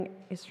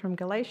Is from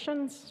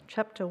Galatians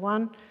chapter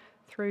 1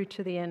 through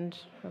to the end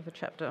of the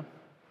chapter.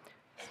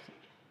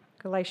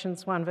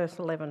 Galatians 1 verse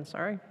 11,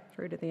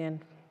 through to the end.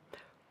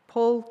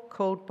 Paul,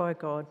 called by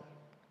God.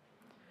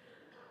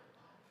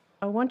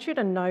 I want you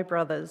to know,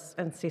 brothers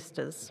and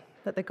sisters,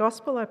 that the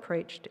gospel I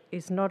preached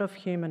is not of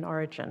human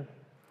origin.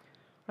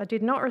 I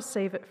did not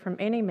receive it from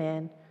any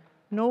man,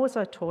 nor was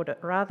I taught it.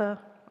 Rather,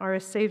 I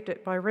received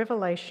it by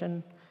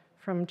revelation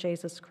from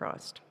Jesus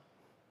Christ.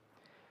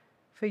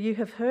 For you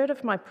have heard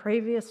of my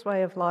previous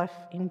way of life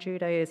in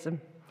Judaism,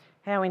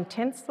 how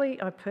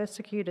intensely I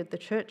persecuted the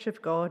church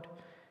of God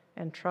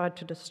and tried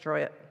to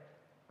destroy it.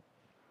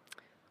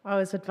 I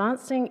was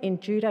advancing in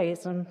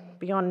Judaism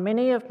beyond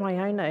many of my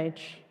own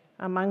age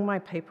among my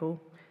people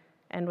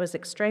and was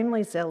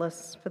extremely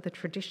zealous for the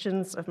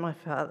traditions of my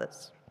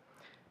fathers.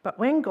 But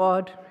when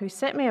God, who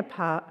set me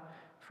apart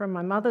from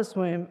my mother's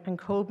womb and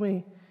called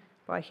me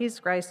by his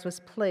grace, was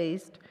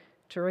pleased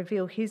to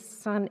reveal his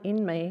Son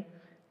in me,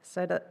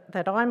 so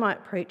that I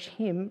might preach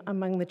him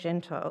among the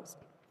Gentiles,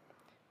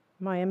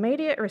 my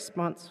immediate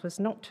response was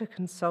not to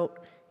consult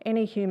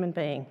any human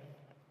being.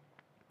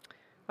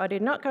 I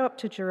did not go up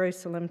to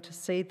Jerusalem to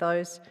see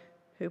those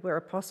who were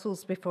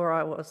apostles before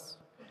I was,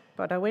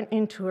 but I went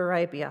into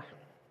Arabia.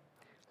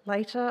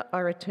 Later, I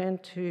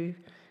returned to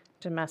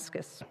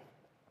Damascus.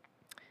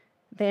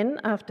 Then,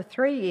 after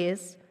 3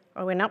 years,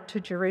 I went up to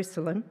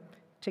Jerusalem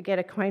to get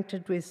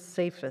acquainted with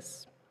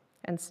Cephas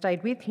and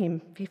stayed with him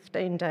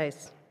 15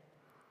 days.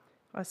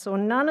 I saw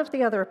none of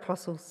the other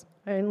apostles,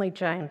 only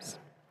James,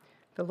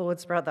 the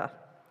Lord's brother.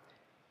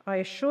 I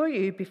assure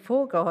you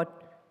before God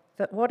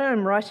that what I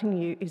am writing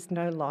you is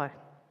no lie.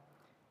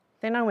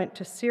 Then I went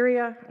to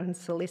Syria and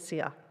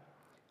Cilicia.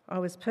 I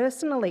was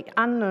personally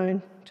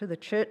unknown to the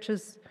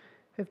churches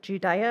of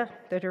Judea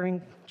that are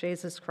in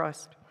Jesus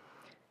Christ.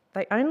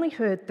 They only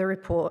heard the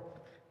report,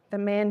 the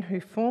man who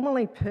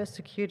formerly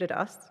persecuted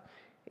us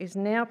is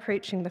now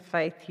preaching the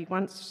faith he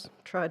once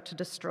tried to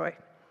destroy.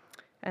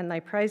 And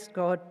they praised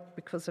God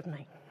because of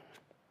me.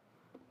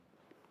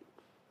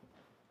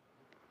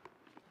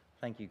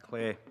 Thank you,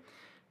 Claire.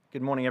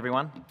 Good morning,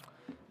 everyone.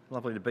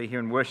 Lovely to be here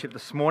in worship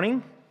this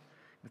morning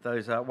with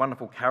those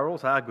wonderful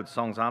carols. Good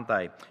songs, aren't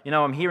they? You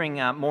know, I'm hearing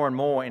more and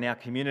more in our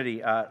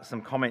community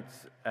some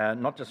comments,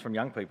 not just from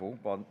young people,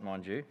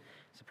 mind you,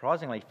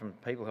 surprisingly from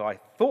people who I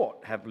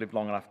thought have lived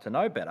long enough to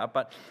know better,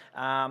 but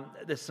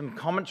there's some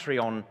commentary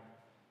on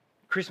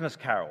Christmas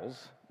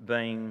carols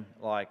being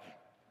like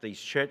these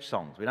church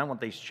songs. We don't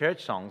want these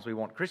church songs, we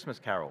want Christmas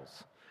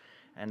carols.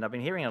 And I've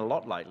been hearing it a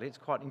lot lately. It's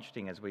quite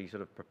interesting as we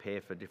sort of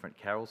prepare for different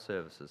carol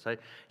services. So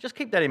just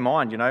keep that in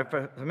mind, you know.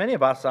 For many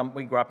of us,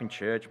 we grew up in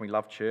church, we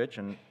love church,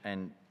 and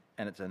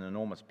it's an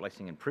enormous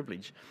blessing and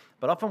privilege.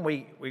 But often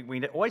we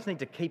always need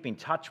to keep in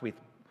touch with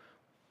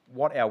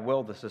what our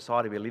world, the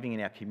society we're living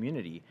in, our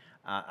community,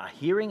 are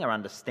hearing, are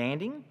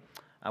understanding,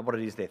 what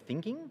it is they're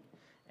thinking,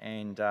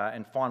 and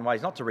find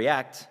ways not to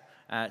react,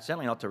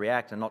 certainly not to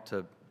react and not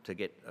to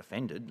get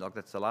offended, like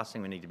that's the last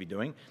thing we need to be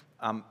doing,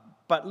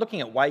 but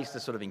looking at ways to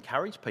sort of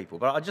encourage people.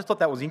 But I just thought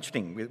that was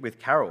interesting with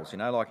carols, you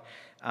know, like,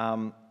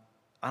 and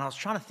I was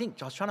trying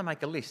to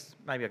make a list,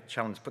 maybe I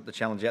could put the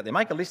challenge out there,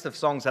 make a list of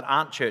songs that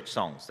aren't church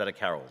songs that are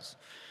carols.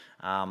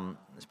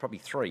 There's probably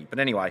 3, but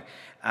anyway,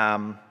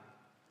 yeah,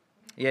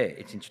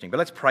 it's interesting. But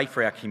let's pray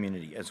for our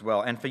community as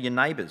well, and for your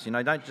neighbours. You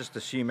know, don't just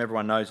assume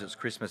everyone knows it's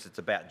Christmas, it's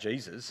about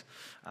Jesus.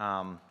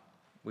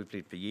 We've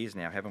lived for years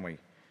now, haven't we?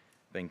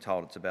 Being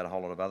told it's about a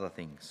whole lot of other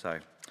things. So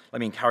let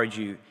me encourage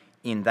you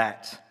in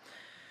that.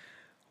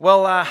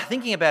 Well,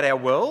 thinking about our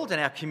world and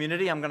our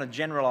community, I'm going to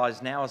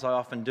generalise now, as I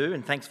often do,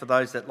 and thanks for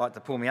those that like to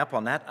pull me up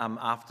on that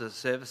after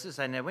services.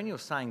 And now, when you're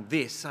saying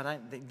this,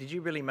 did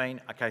you really mean?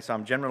 Okay, so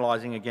I'm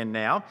generalising again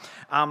now.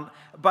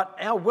 But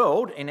our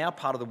world, in our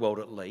part of the world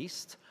at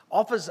least,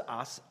 offers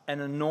us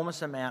an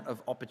enormous amount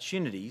of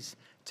opportunities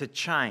to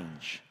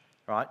change,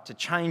 right? To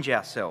change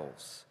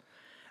ourselves.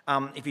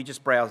 If you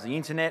just browse the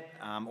internet,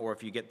 or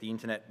if you get the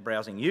internet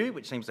browsing you,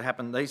 which seems to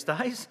happen these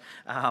days,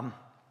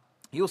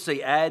 you'll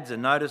see ads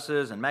and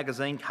notices and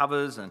magazine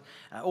covers and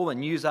all the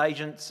news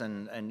agents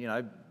and you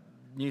know,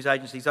 news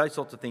agencies, those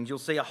sorts of things. You'll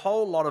see a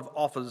whole lot of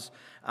offers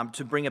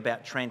to bring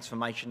about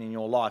transformation in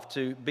your life,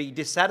 to be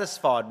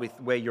dissatisfied with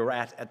where you're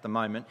at the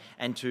moment,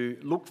 and to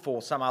look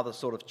for some other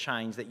sort of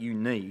change that you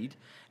need,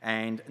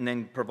 and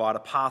then provide a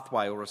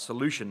pathway or a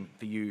solution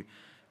for you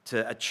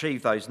to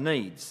achieve those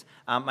needs.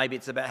 Maybe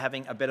it's about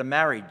having a better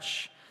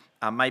marriage.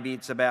 Maybe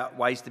it's about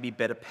ways to be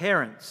better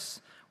parents.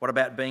 What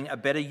about being a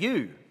better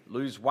you?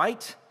 Lose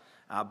weight,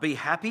 be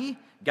happy,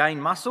 gain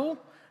muscle.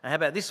 And how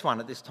about this one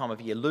at this time of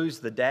year? Lose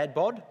the dad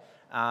bod,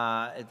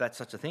 if that's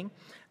such a thing.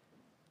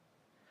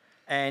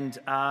 And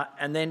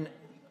then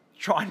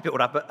try and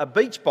build up a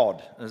beach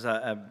bod, as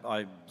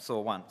I saw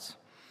once.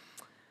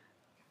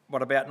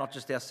 What about not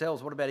just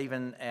ourselves? What about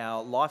even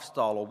our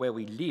lifestyle or where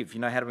we live? You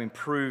know, how to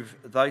improve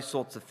those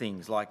sorts of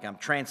things, like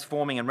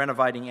transforming and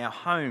renovating our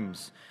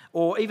homes.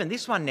 Or even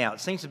this one now, it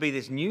seems to be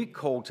this new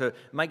call to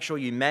make sure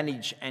you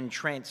manage and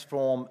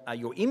transform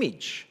your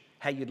image,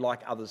 how you'd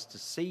like others to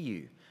see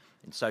you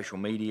in social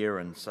media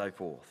and so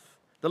forth.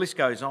 The list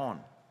goes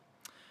on.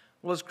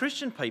 Well, as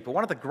Christian people,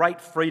 one of the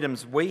great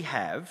freedoms we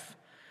have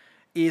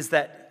is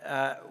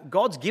that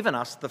God's given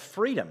us the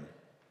freedom,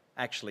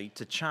 actually,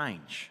 to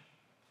change,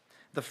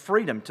 the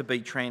freedom to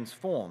be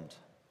transformed.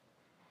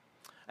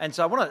 And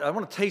so I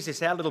want to tease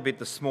this out a little bit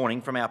this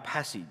morning from our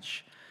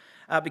passage,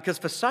 because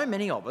for so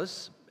many of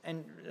us,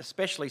 and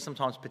especially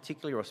sometimes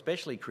particularly or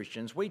especially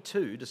Christians, we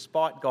too,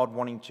 despite God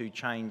wanting to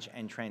change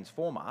and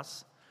transform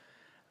us,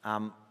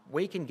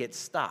 we can get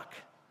stuck,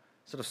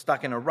 sort of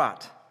stuck in a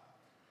rut.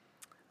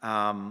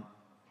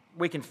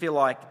 We can feel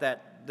like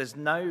that there's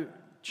no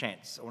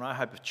chance or no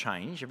hope of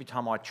change. Every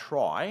time I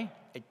try,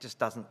 it just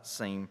doesn't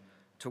seem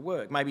to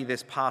work. Maybe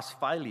there's past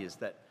failures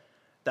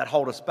that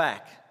hold us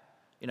back.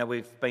 You know,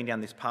 we've been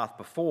down this path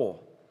before,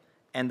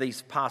 and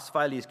these past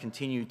failures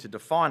continue to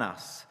define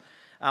us.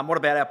 What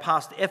about our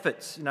past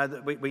efforts? You know,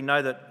 that we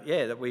know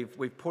that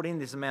we've put in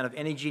this amount of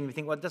energy, and we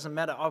think, well, it doesn't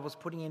matter. I was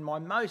putting in my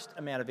most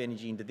amount of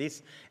energy into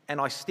this, and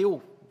I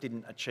still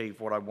didn't achieve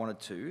what I wanted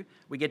to.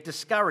 We get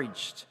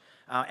discouraged.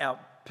 Our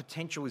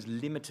potential is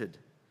limited.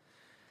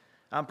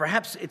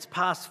 Perhaps it's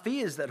past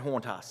fears that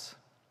haunt us.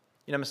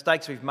 You know,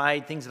 mistakes we've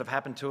made, things that have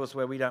happened to us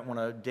where we don't want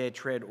to dare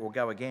tread or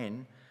go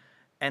again.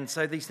 And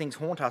so these things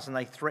haunt us, and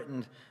they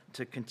threaten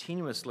to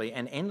continuously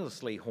and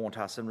endlessly haunt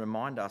us and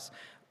remind us.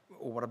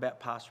 Or what about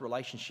past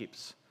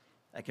relationships?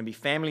 It can be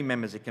family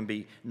members, it can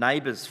be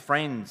neighbours,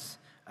 friends,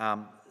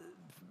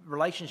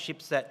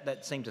 relationships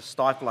that seem to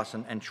stifle us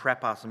and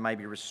trap us and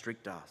maybe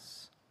restrict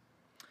us.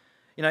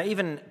 You know,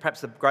 even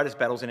perhaps the greatest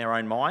battles in our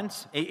own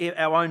minds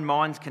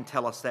can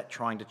tell us that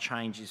trying to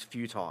change is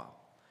futile,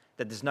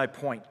 that there's no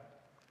point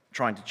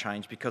trying to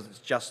change because it's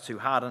just too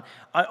hard. And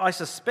I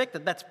suspect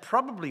that that's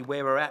probably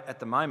where we're at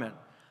the moment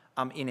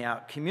in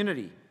our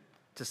community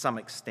to some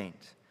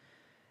extent.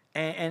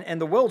 And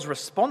the world's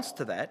response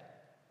to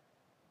that,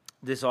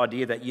 this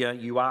idea that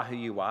you are who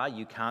you are,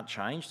 you can't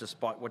change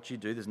despite what you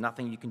do, there's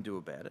nothing you can do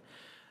about it.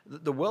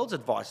 The world's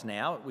advice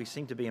now, we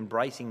seem to be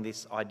embracing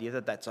this idea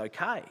that that's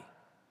okay,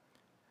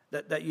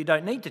 that you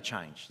don't need to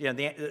change. You know,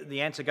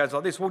 the answer goes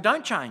like this: well,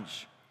 don't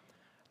change.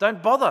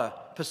 Don't bother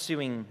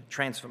pursuing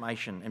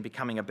transformation and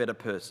becoming a better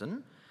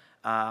person.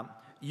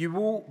 You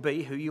will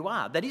be who you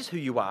are. That is who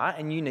you are,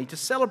 and you need to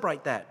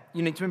celebrate that.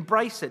 You need to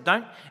embrace it.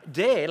 Don't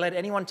dare let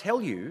anyone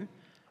tell you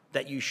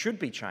that you should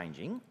be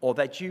changing or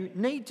that you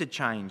need to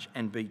change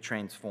and be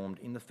transformed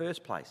in the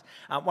first place.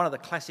 One of the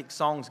classic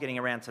songs getting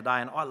around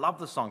today, and I love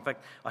the song. In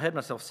fact, I heard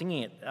myself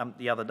singing it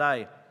the other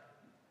day.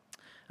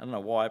 I don't know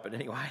why, but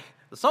anyway.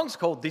 The song's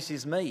called This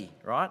Is Me,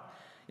 right?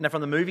 You know,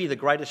 from the movie The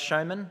Greatest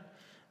Showman.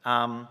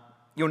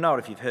 You'll know it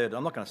if you've heard it.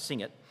 I'm not going to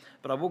sing it,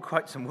 but I will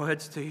quote some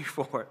words to you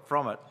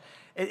from it.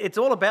 It's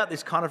all about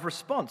this kind of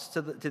response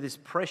to this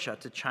pressure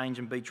to change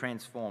and be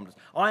transformed.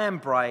 I am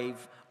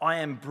brave. I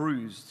am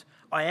bruised.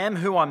 I am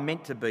who I'm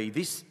meant to be.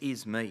 This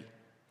is me.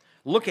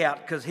 Look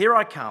out, because here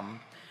I come,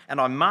 and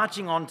I'm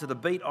marching on to the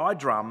beat I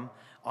drum.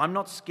 I'm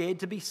not scared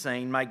to be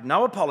seen. Make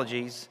no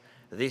apologies.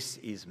 This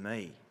is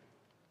me.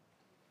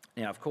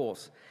 Now, of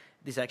course,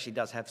 this actually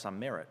does have some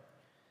merit.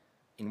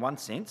 In one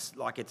sense,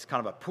 like it's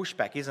kind of a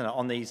pushback, isn't it,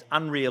 on these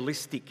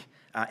unrealistic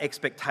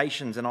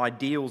expectations and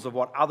ideals of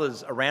what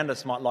others around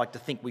us might like to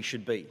think we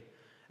should be.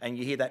 And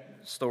you hear that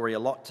story a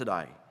lot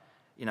today.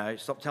 You know,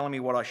 stop telling me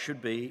what I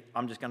should be,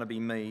 I'm just going to be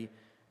me,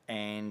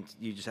 and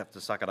you just have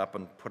to suck it up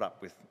and put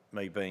up with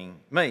me being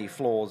me,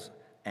 flaws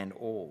and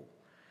all.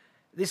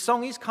 This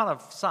song is kind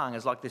of sung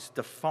as like this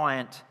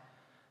defiant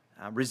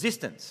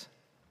resistance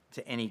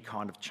to any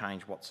kind of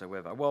change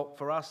whatsoever. Well,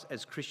 for us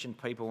as Christian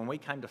people, when we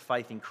came to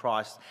faith in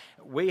Christ,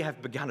 we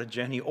have begun a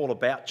journey all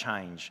about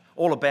change,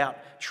 all about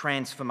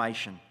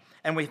transformation.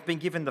 And we've been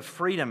given the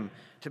freedom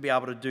to be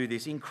able to do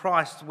this. In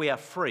Christ, we are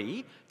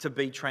free to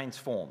be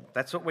transformed.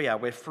 That's what we are.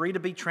 We're free to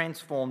be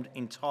transformed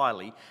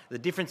entirely. The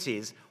difference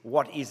is,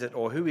 what is it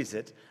or who is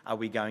it are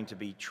we going to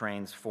be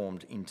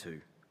transformed into?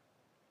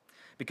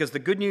 Because the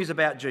good news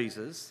about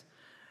Jesus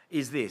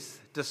is this: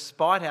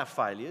 despite our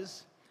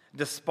failures,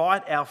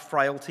 despite our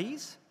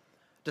frailties,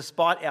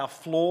 despite our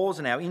flaws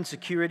and our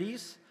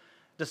insecurities,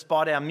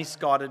 despite our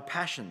misguided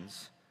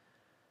passions,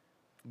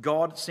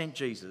 God sent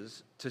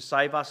Jesus to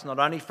save us not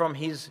only from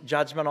his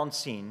judgment on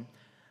sin,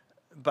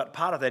 but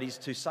part of that is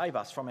to save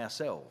us from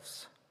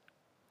ourselves,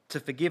 to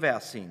forgive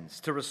our sins,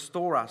 to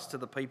restore us to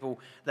the people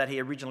that he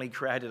originally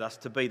created us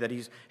to be, that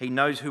he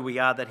knows who we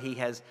are, that he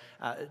has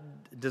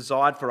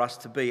desired for us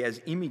to be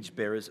as image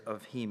bearers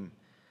of him,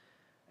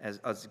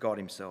 as God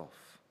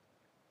himself.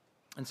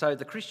 And so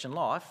the Christian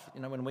life,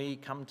 you know, when we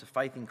come to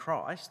faith in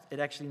Christ, it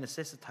actually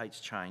necessitates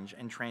change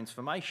and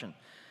transformation,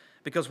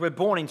 because we're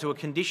born into a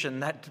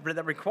condition that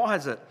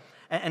requires it.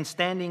 And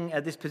standing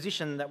at this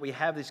position that we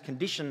have, this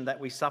condition that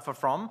we suffer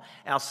from,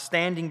 our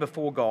standing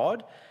before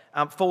God,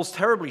 falls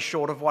terribly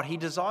short of what he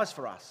desires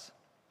for us.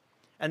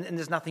 And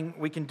there's nothing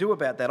we can do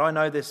about that. I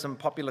know there's some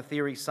popular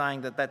theories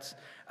saying that that's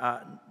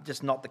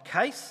just not the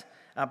case.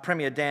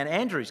 Premier Dan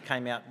Andrews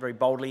came out very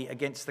boldly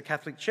against the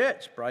Catholic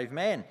Church, brave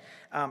man,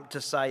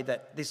 to say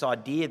that this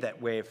idea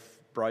that we're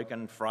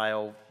broken,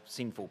 frail,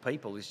 sinful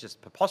people is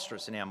just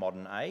preposterous in our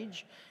modern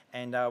age,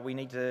 and we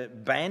need to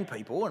ban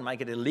people and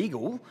make it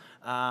illegal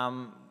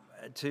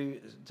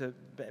to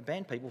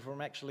ban people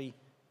from actually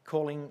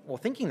calling or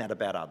thinking that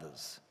about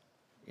others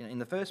in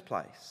the first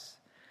place.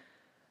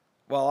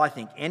 Well, I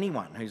think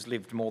anyone who's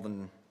lived more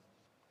than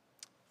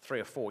 3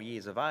 or 4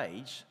 years of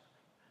age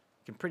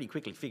can pretty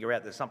quickly figure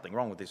out there's something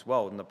wrong with this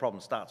world, and the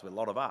problem starts with a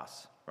lot of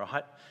us,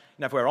 right?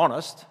 If we're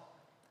honest,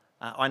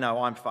 I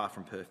know I'm far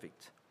from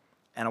perfect,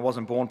 and I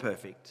wasn't born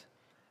perfect,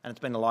 and it's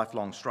been a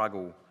lifelong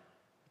struggle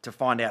to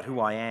find out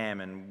who I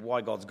am and why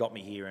God's got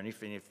me here, and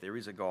if there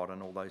is a God,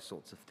 and all those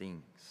sorts of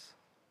things.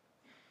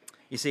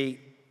 You see,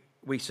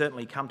 we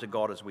certainly come to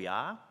God as we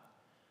are.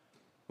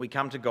 We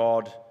come to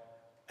God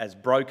as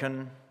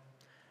broken,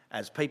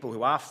 as people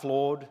who are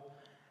flawed,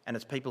 and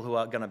as people who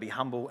are going to be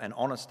humble and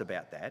honest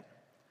about that.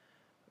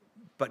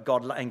 But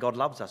God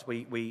loves us.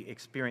 We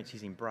experience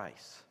his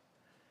embrace.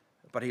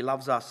 But he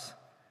loves us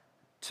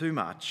too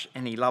much,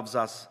 and he loves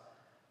us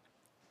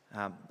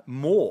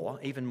more,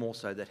 even more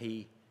so, that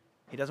he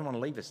doesn't want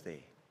to leave us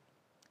there.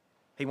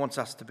 He wants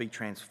us to be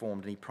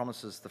transformed, and he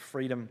promises the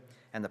freedom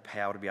and the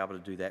power to be able to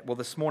do that. Well,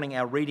 this morning,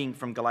 our reading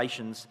from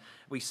Galatians,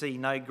 we see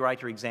no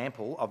greater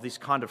example of this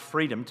kind of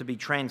freedom to be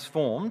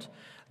transformed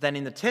than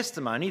in the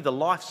testimony, the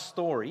life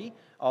story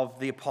of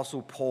the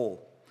Apostle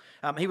Paul.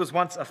 He was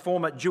once a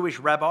former Jewish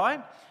rabbi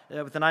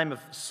with the name of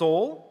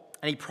Saul,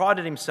 and he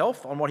prided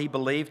himself on what he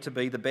believed to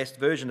be the best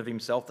version of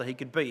himself that he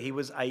could be. He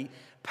was a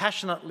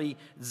passionately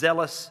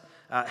zealous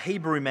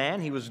Hebrew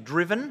man. He was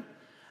driven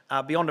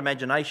beyond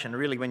imagination,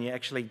 really, when you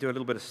actually do a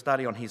little bit of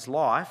study on his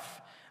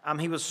life.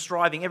 He was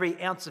striving,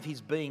 every ounce of his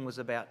being was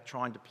about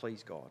trying to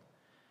please God.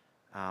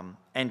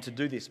 And to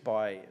do this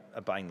by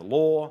obeying the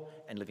law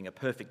and living a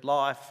perfect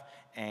life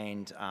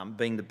and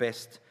being the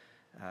best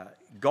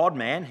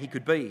God-man he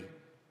could be.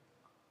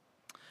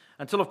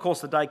 Until, of course,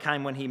 the day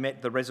came when he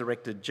met the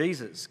resurrected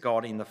Jesus,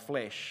 God in the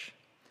flesh.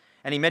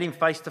 And he met him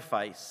face to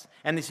face.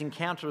 And this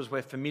encounter, as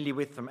we're familiar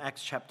with from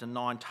Acts chapter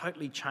 9,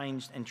 totally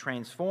changed and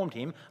transformed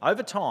him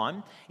over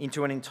time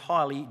into an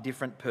entirely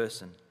different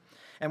person.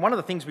 And one of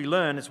the things we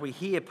learn as we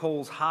hear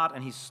Paul's heart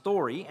and his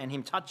story, and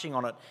him touching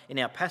on it in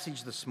our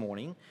passage this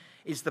morning,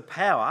 is the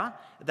power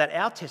that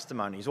our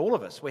testimonies, all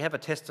of us, we have a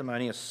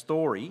testimony, a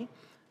story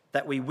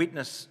that we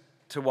witness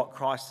to what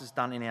Christ has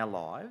done in our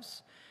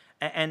lives.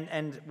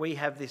 And we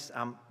have this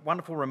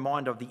wonderful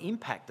reminder of the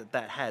impact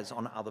that has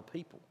on other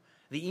people,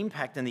 the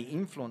impact and the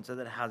influence that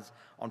it has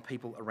on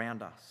people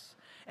around us.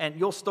 And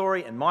your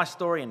story and my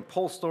story and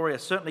Paul's story are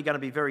certainly going to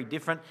be very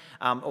different,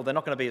 or they're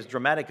not going to be as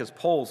dramatic as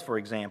Paul's, for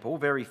example.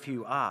 Very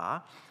few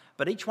are.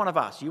 But each one of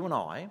us, you and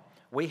I,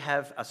 we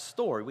have a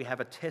story, we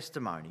have a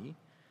testimony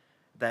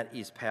that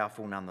is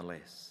powerful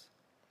nonetheless.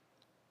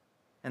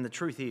 And the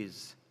truth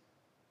is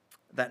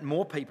that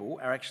more people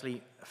are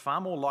actually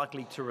far more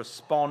likely to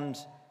respond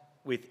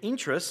with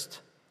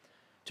interest,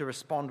 to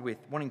respond with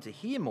wanting to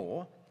hear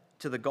more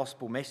to the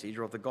gospel message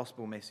or of the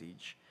gospel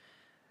message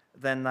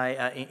than they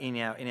are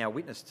in our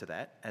witness to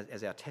that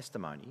as our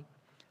testimony,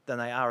 than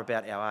they are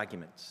about our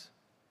arguments,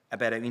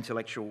 about our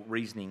intellectual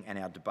reasoning and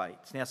our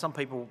debates. Now, some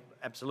people,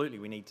 absolutely,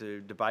 we need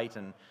to debate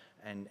and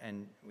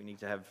we need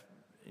to have,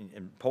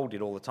 and Paul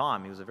did all the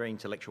time. He was a very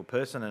intellectual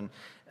person,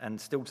 and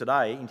still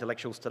today,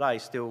 intellectuals today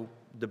still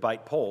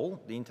debate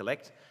Paul, the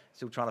intellect,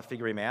 still trying to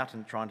figure him out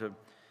and trying to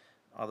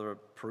either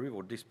approve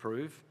or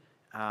disprove.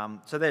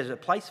 So there's a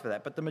place for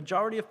that. But the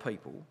majority of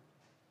people,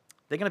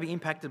 they're going to be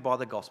impacted by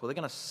the gospel. They're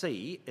going to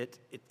see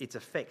its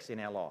effects in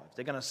our lives.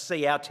 They're going to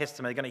see our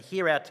testimony. They're going to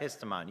hear our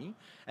testimony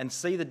and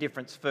see the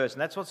difference first.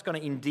 And that's what's going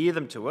to endear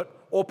them to it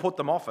or put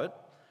them off it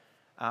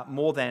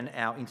more than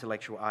our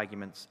intellectual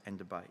arguments and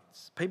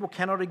debates. People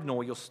cannot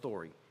ignore your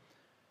story,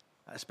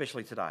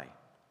 especially today.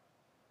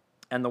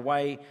 And the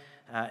way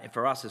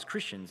for us as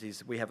Christians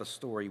is we have a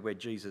story where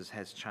Jesus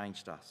has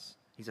changed us.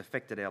 He's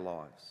affected our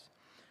lives.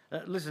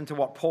 Listen to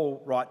what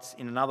Paul writes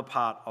in another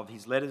part of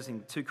his letters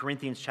in 2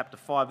 Corinthians chapter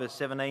 5, verse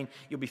 17.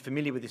 You'll be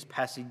familiar with this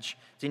passage.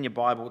 It's in your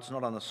Bible. It's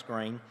not on the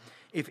screen.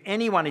 If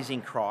anyone is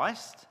in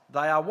Christ,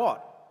 they are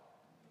what?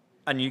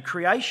 A new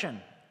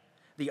creation.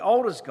 The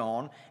old is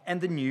gone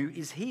and the new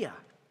is here.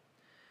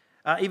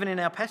 Even in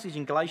our passage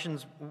in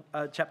Galatians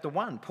chapter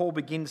 1, Paul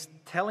begins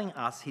telling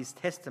us his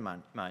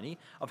testimony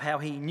of how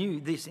he knew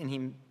this in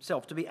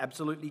himself to be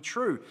absolutely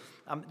true.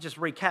 Just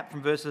recap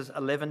from verses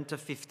 11 to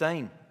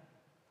 15.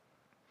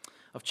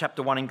 Of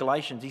chapter 1 in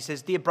Galatians. He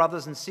says, "Dear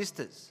brothers and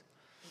sisters,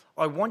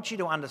 I want you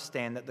to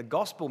understand that the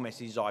gospel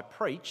message I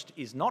preached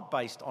is not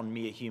based on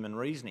mere human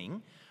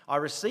reasoning. I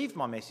received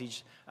my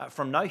message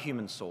from no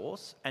human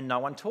source, and no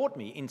one taught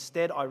me.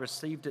 Instead, I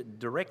received it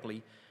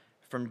directly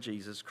from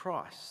Jesus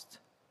Christ."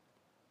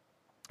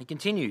 He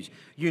continues,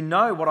 "You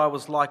know what I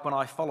was like when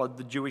I followed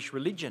the Jewish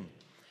religion,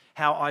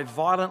 how I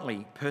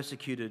violently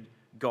persecuted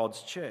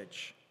God's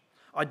church.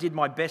 I did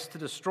my best to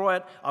destroy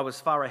it. I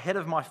was far ahead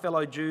of my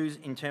fellow Jews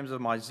in terms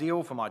of my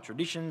zeal for my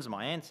traditions,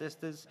 my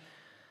ancestors.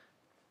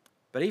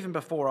 But even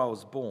before I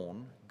was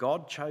born,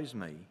 God chose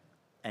me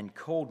and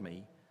called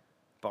me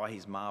by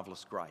his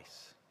marvellous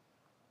grace."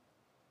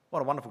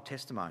 What a wonderful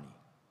testimony.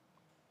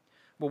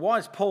 Well, why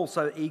is Paul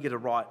so eager to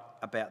write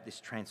about this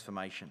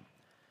transformation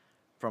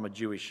from a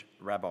Jewish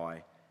rabbi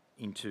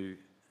into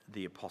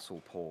the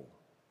Apostle Paul?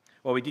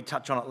 Well, we did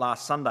touch on it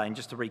last Sunday, and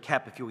just to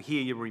recap, if you're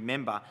here, you'll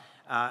remember,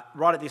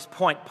 right at this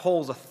point,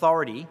 Paul's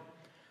authority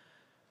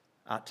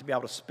to be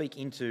able to speak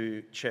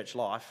into church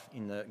life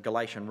in the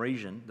Galatian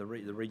region, the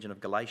region of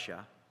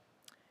Galatia,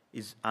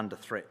 is under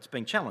threat. It's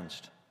being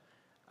challenged.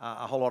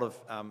 A whole lot of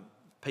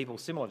people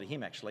similar to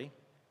him, actually,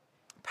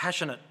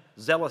 passionate,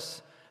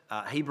 zealous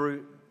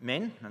Hebrew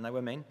men, and they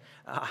were men,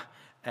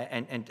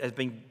 and had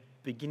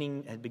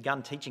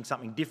begun teaching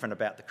something different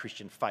about the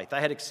Christian faith.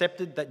 They had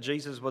accepted that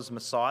Jesus was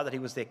Messiah, that he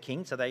was their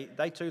king, so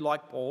they too,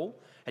 like Paul,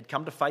 had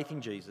come to faith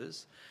in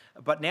Jesus.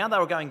 But now they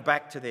were going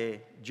back to their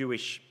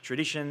Jewish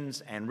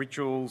traditions and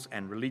rituals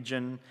and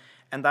religion,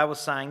 and they were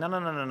saying,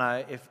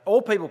 no. If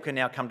all people can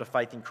now come to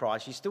faith in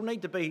Christ, you still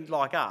need to be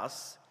like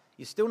us.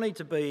 You still need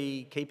to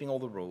be keeping all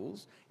the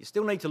rules. You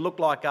still need to look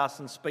like us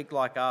and speak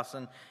like us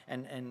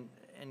and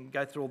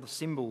go through all the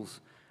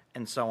symbols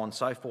and so on and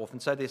so forth.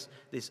 And so this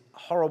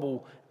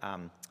horrible,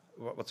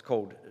 what's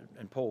called,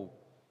 and Paul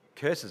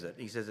curses it,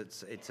 he says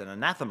it's an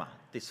anathema,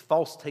 this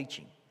false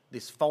teaching,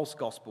 this false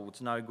gospel. It's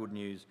no good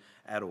news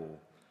at all.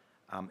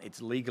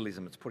 It's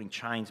legalism. It's putting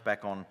chains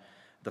back on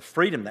the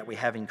freedom that we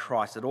have in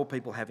Christ, that all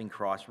people have in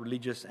Christ,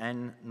 religious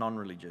and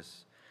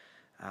non-religious.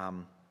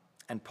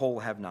 And Paul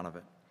will have none of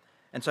it.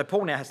 And so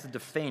Paul now has to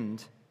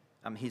defend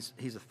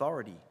his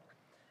authority.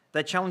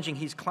 They're challenging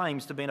his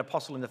claims to be an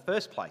apostle in the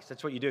first place.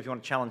 That's what you do if you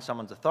want to challenge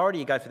someone's authority.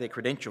 You go for their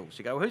credentials.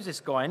 You go, well, who's this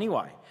guy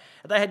anyway?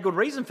 They had good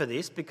reason for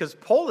this because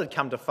Paul had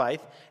come to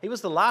faith. He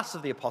was the last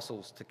of the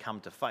apostles to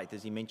come to faith,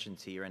 as he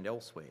mentions here and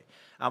elsewhere.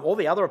 All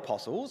the other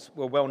apostles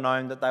were well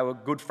known that they were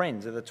good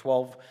friends of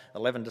the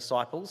 11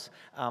 disciples,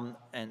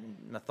 and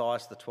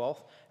Matthias the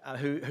 12th,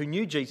 who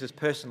knew Jesus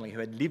personally, who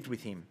had lived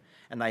with him.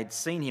 And they had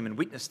seen him and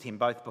witnessed him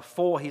both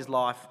before his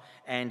life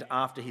and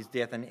after his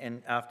death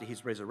and after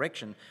his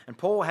resurrection. And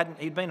Paul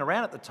he'd been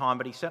around at the time,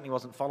 but he certainly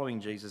wasn't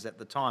following Jesus at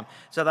the time.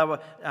 So they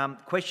were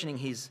questioning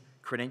his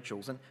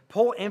credentials. And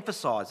Paul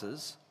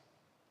emphasises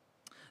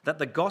that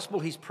the gospel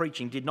he's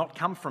preaching did not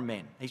come from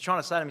men. He's trying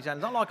to say to them, he's saying,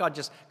 it's not like I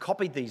just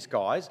copied these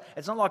guys.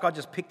 It's not like I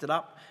just picked it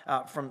up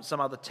from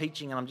some other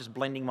teaching and I'm just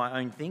blending my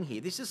own thing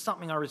here. This is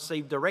something I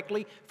received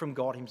directly from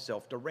God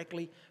himself,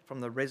 directly from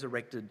the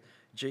resurrected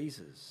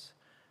Jesus.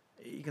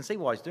 You can see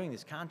why he's doing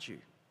this, can't you?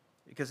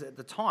 Because at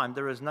the time,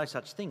 there is no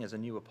such thing as a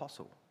new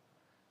apostle.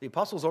 The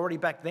apostles already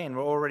back then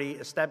were already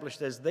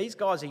established as these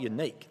guys are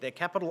unique. They're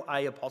capital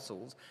A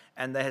apostles,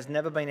 and there has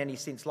never been any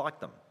since like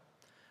them.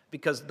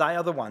 Because they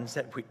are the ones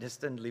that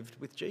witnessed and lived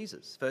with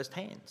Jesus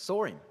firsthand,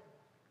 saw him.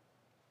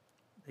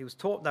 They were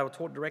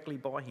taught directly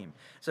by him.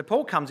 So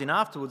Paul comes in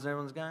afterwards, and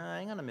everyone's going,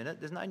 hang on a minute,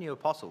 there's no new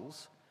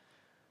apostles.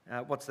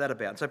 What's that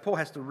about? So Paul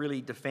has to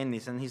really defend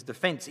this, and his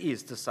defence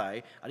is to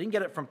say, I didn't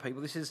get it from people,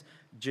 this is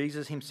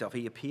Jesus himself.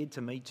 He appeared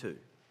to me too.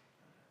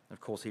 Of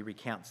course, he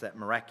recounts that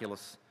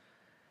miraculous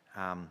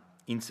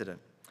incident.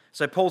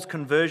 So Paul's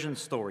conversion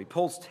story,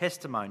 Paul's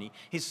testimony,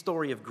 his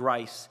story of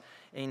grace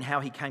in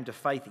how he came to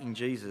faith in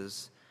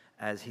Jesus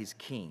as his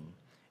king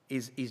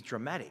is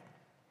dramatic.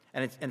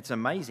 And it's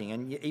amazing.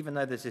 And even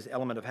though there's this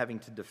element of having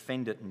to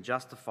defend it and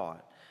justify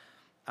it,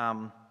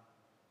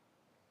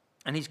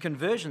 and his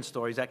conversion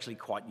story is actually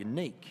quite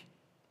unique.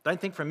 Don't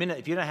think for a minute,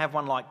 if you don't have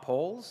one like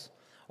Paul's,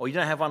 or you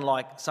don't have one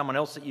like someone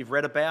else that you've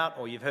read about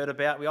or you've heard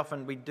about,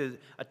 we do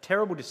a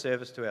terrible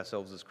disservice to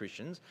ourselves as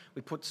Christians.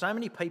 We put so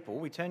many people,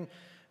 we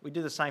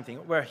do the same thing.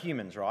 We're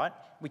humans, right?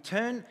 We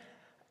turn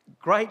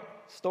great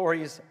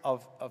stories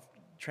of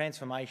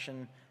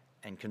transformation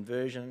and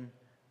conversion,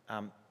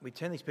 we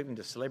turn these people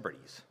into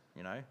celebrities,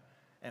 you know,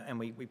 and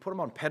we put them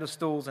on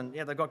pedestals, and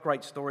yeah, they've got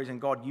great stories and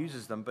God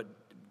uses them, but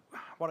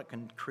what it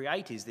can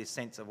create is this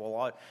sense of,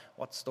 well,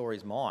 what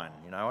story's mine?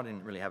 You know, I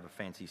didn't really have a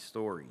fancy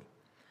story.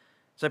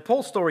 So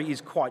Paul's story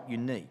is quite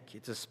unique.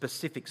 It's a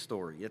specific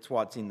story. That's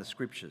why it's in the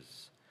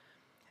scriptures.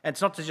 And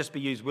it's not to just be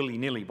used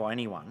willy-nilly by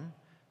anyone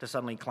to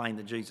suddenly claim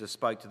that Jesus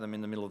spoke to them in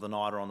the middle of the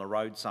night or on the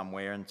road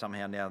somewhere, and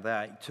somehow now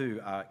they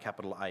too are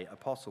capital A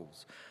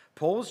apostles.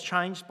 Paul's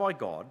changed by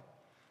God,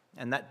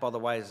 and that, by the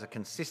way, is a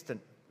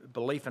consistent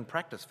belief and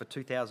practice for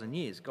 2,000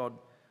 years. God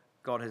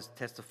has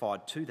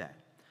testified to that.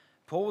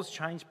 Paul was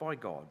changed by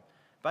God,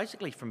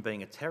 basically from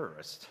being a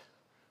terrorist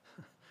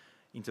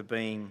into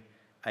being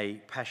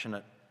a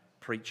passionate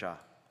preacher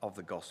of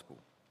the gospel.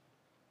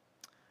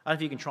 I don't know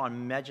if you can try and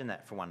imagine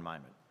that for one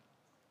moment.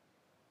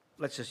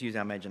 Let's just use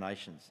our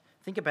imaginations.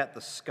 Think about the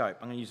scope.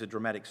 I'm going to use a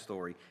dramatic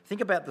story. Think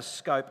about the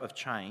scope of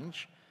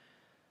change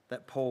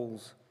that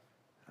Paul's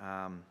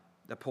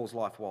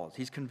life was,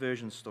 his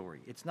conversion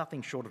story. It's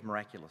nothing short of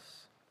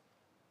miraculous.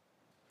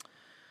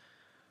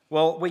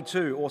 Well, we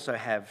too also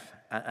have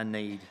a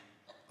need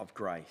of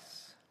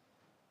grace.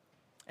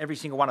 Every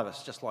single one of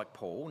us, just like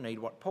Paul, need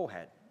what Paul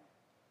had.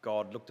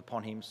 God looked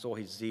upon him, saw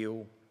his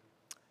zeal,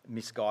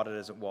 misguided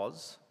as it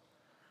was,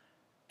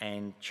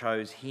 and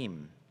chose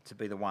him to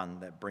be the one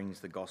that brings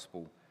the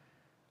gospel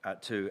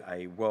to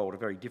a world, a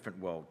very different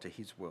world to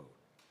his world.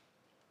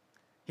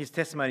 His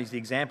testimony is the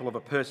example of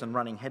a person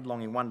running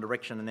headlong in one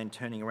direction and then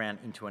turning around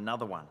into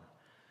another one.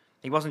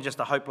 He wasn't just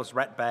a hopeless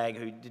ratbag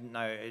who didn't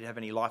have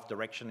any life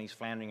direction. He's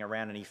floundering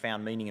around and he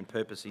found meaning and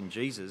purpose in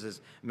Jesus,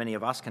 as many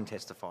of us can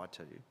testify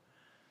to.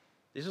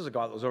 This was a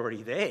guy that was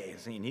already there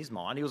in his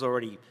mind. He was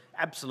already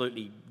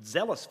absolutely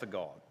zealous for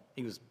God.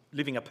 He was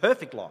living a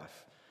perfect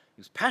life. He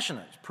was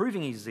passionate,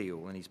 proving his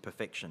zeal and his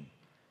perfection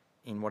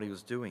in what he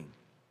was doing.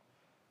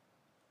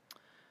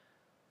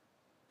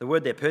 The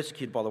word there,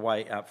 persecuted, by the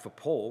way, for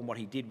Paul, what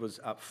he did was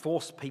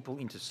force people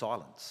into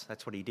silence.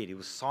 That's what he did. He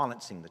was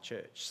silencing the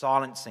church,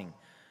 silencing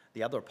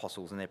the other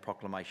apostles in their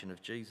proclamation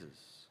of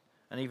Jesus.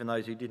 And even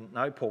those who didn't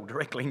know Paul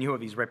directly knew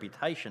of his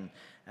reputation.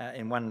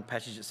 In one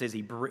passage it says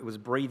he was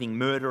breathing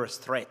murderous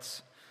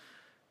threats.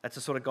 That's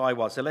the sort of guy he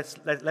was. So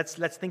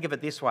let's think of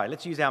it this way.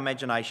 Let's use our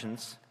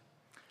imaginations.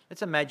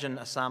 Let's imagine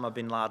Osama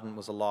bin Laden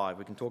was alive.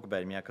 We can talk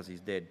about him now because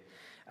he's dead.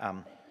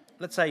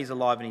 Let's say he's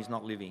alive and he's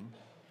not living.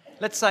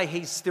 Let's say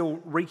he's still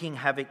wreaking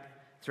havoc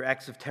through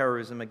acts of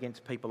terrorism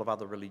against people of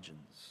other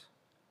religions.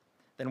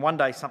 Then one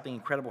day something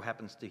incredible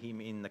happens to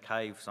him in the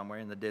cave somewhere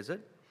in the desert.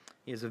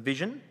 He has a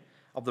vision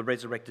of the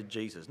resurrected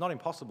Jesus. Not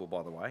impossible,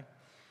 by the way,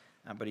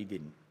 but he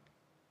didn't.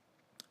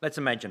 Let's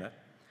imagine it.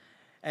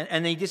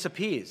 And he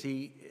disappears.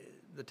 The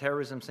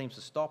terrorism seems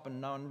to stop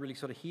and no one really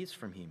sort of hears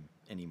from him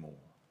anymore.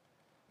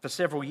 For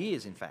several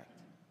years, in fact.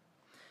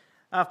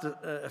 After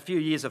a few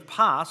years have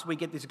passed, we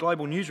get this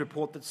global news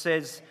report that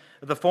says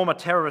the former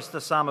terrorist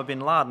Osama bin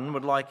Laden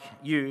would like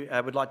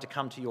to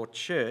come to your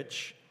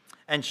church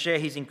and share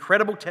his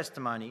incredible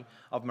testimony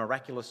of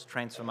miraculous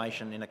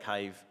transformation in a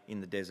cave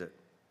in the desert.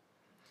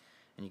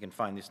 And you can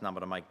phone this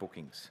number to make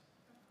bookings.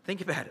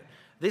 Think about it.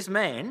 This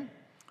man,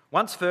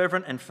 once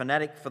fervent and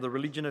fanatic for the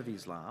religion of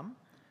Islam,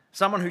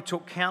 someone who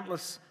took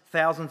countless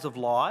thousands of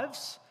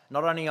lives,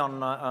 not only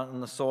on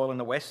the soil in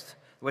the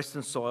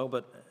western soil,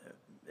 but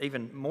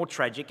even more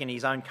tragic in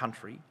his own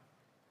country,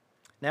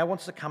 now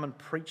wants to come and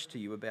preach to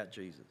you about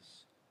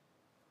Jesus.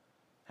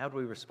 How do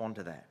we respond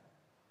to that?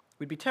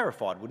 We'd be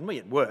terrified, wouldn't we?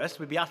 At worst,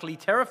 we'd be utterly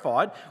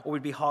terrified, or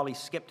we'd be highly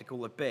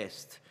sceptical at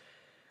best.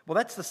 Well,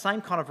 that's the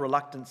same kind of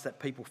reluctance that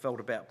people felt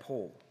about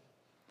Paul.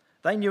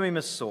 They knew him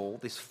as Saul,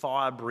 this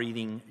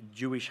fire-breathing,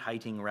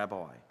 Jewish-hating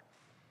rabbi.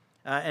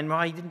 And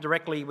while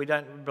we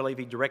don't believe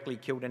he directly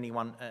killed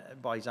anyone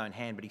by his own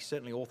hand, but he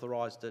certainly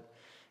authorised it,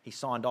 he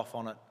signed off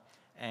on it,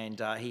 and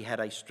he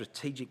had a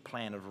strategic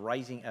plan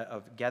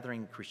of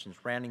gathering Christians,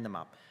 rounding them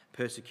up,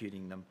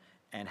 persecuting them,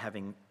 and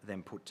having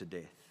them put to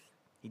death.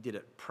 He did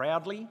it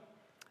proudly,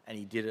 and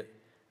he did it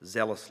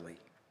zealously.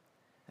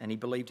 And he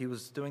believed he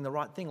was doing the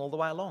right thing all the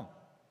way along.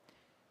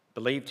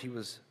 Believed he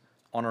was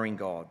honouring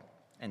God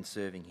and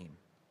serving him.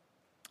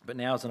 But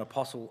now as an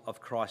apostle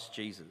of Christ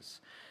Jesus,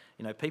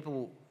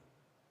 people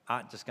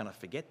aren't just going to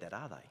forget that,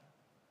 are they?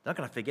 They're not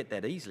going to forget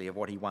that easily of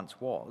what he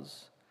once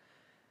was.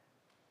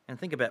 And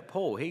think about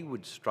Paul. He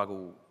would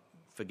struggle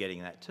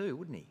forgetting that too,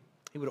 wouldn't he?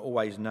 He would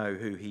always know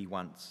who he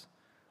once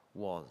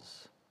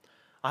was.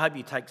 I hope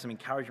you take some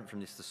encouragement from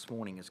this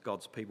morning as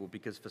God's people,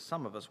 because for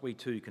some of us, we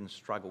too can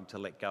struggle to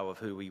let go of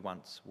who we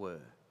once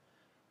were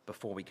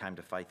before we came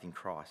to faith in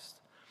Christ.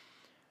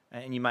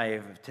 And you may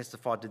have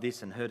testified to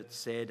this and heard it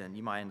said, and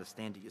you may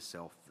understand it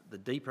yourself. The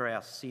deeper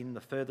our sin,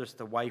 the furthest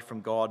away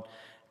from God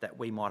that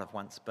we might have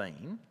once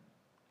been,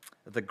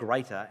 the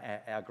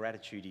greater our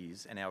gratitude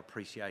is and our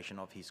appreciation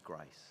of his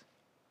grace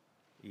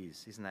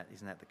is. Isn't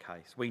that the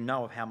case? We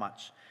know of how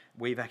much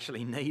we've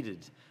actually needed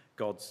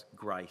God's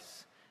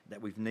grace,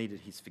 that we've needed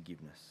his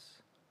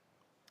forgiveness.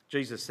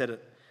 Jesus said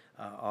it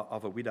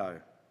of a widow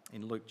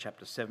in Luke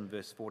chapter 7,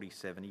 verse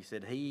 47. He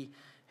said, "He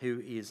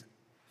who is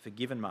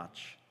forgiven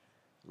much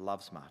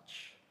loves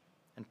much."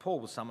 And Paul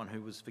was someone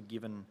who was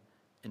forgiven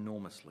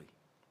enormously.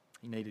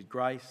 He needed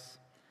grace,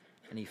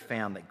 and he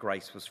found that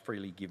grace was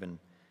freely given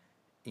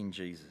in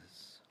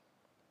Jesus.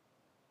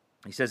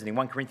 He says it in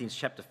 1 Corinthians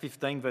chapter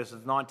 15,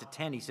 verses 9 to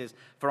 10. He says,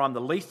 "For I'm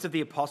the least of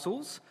the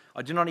apostles.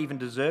 I do not even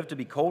deserve to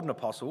be called an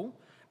apostle,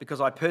 because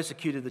I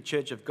persecuted the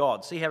church of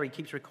God." See how he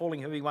keeps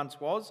recalling who he once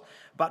was?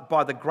 "But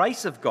by the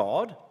grace of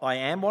God, I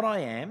am what I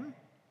am,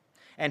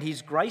 and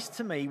his grace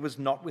to me was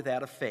not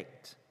without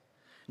effect.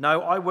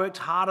 No, I worked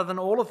harder than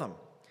all of them,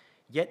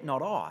 yet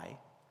not I,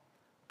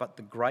 but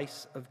the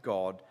grace of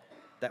God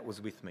that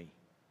was with me."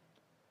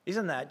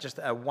 Isn't that just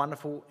a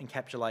wonderful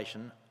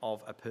encapsulation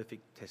of a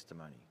perfect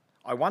testimony?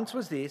 I once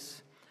was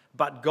this,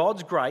 but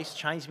God's grace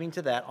changed me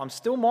into that. I'm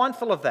still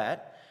mindful of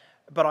that,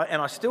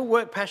 and I still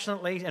work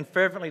passionately and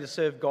fervently to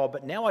serve God,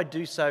 but now I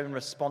do so in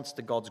response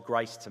to God's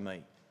grace to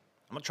me.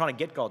 I'm not trying to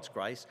get God's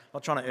grace. I'm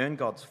not trying to earn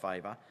God's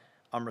favour.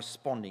 I'm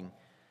responding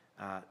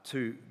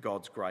to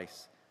God's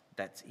grace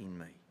that's in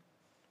me.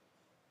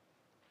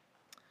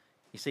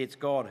 You see, it's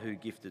God who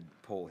gifted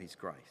Paul his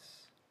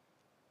grace.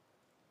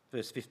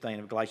 Verse 15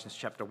 of Galatians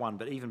chapter 1,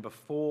 "But even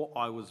before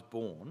I was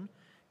born,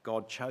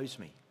 God chose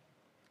me,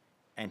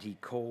 and he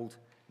called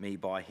me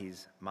by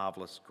his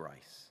marvellous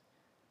grace,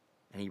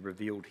 and he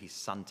revealed his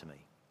Son to me."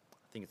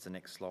 I think it's the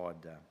next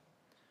slide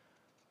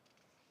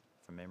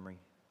from memory.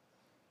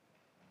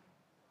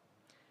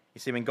 You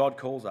see, when God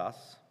calls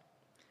us,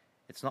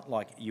 it's not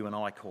like you and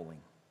I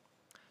calling.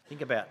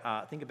 Think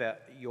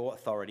about your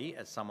authority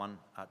as someone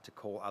to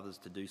call others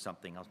to do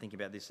something. I was thinking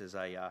about this as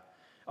I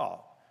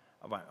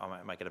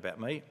won't make it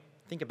about me.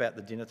 Think about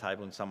the dinner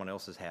table in someone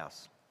else's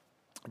house.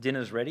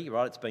 Dinner's ready,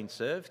 right? It's been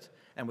served,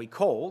 and we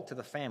call to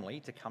the family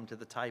to come to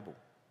the table.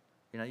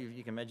 You know,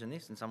 you can imagine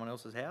this in someone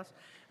else's house.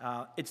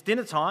 It's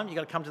dinner time, you've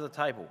got to come to the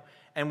table.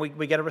 And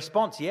we get a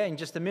response, yeah, in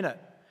just a minute.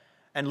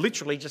 And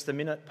literally just a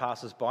minute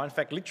passes by. In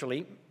fact,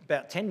 literally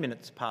about 10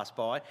 minutes pass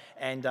by,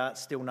 and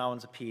still no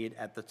one's appeared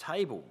at the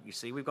table. You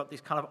see, we've got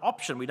this kind of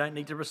option. We don't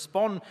need to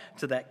respond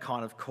to that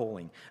kind of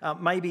calling.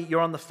 Maybe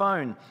you're on the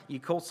phone, you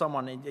call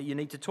someone you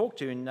need to talk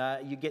to,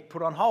 and you get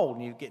put on hold,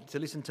 and you get to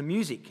listen to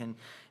music, and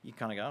you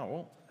kind of go,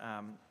 oh,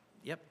 well,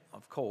 yep,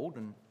 I've called,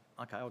 and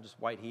okay, I'll just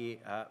wait here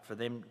for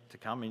them to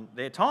come in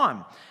their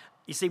time.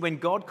 You see, when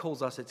God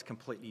calls us, it's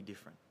completely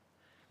different.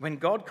 When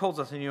God calls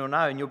us, and you'll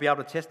know, and you'll be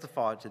able to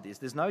testify to this,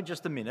 there's no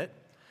just a minute,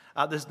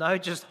 there's no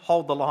just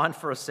hold the line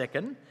for a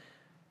second.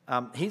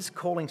 His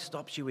calling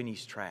stops you in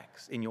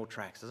your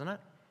tracks, doesn't it?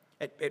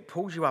 It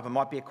pulls you up. It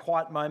might be a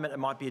quiet moment, it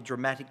might be a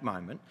dramatic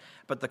moment,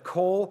 but the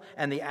call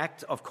and the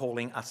act of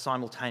calling are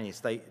simultaneous.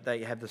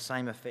 They have the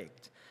same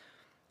effect.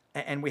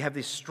 And we have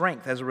this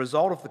strength as a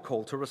result of the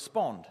call to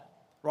respond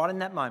right in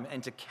that moment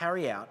and to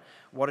carry out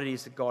what it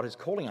is that God is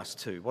calling us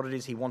to, what it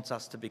is he wants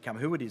us to become,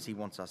 who it is he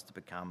wants us to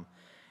become,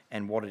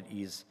 and what it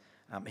is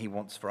he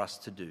wants for us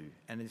to do.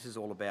 And this is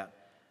all about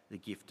the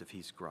gift of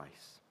his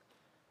grace.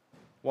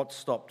 What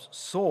stopped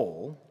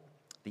Saul,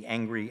 the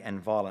angry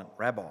and violent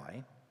rabbi,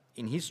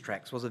 in his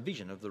tracks was a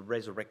vision of the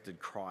resurrected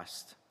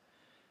Christ.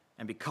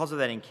 And because of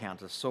that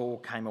encounter, Saul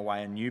came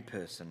away a new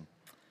person.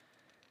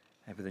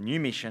 And with a new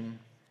mission,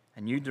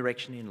 a new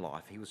direction in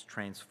life, he was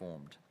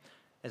transformed.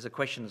 As a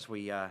question as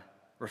we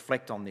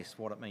reflect on this,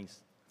 what it means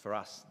for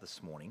us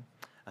this morning,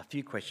 a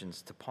few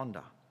questions to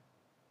ponder.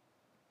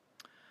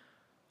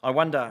 I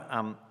wonder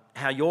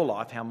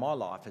how my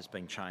life has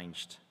been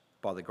changed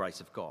by the grace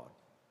of God.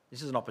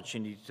 This is an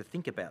opportunity to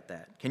think about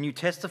that. Can you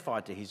testify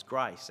to his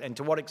grace? And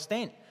to what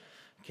extent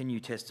can you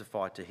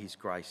testify to his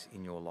grace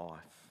in your life?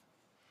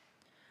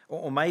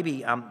 Or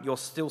maybe you're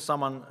still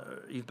someone,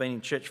 you've been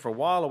in church for a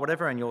while or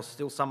whatever, and you're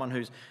still someone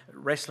who's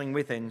wrestling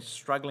with and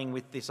struggling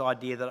with this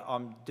idea that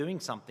I'm doing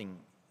something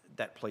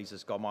that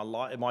pleases God.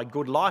 My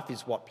good life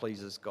is what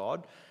pleases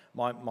God.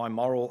 My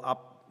moral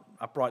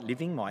upright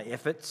living, my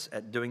efforts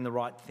at doing the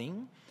right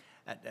thing,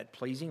 at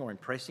pleasing or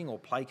impressing or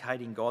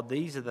placating God,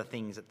 these are the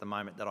things at the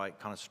moment that I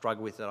kind of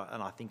struggle with,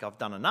 and I think I've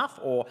done enough,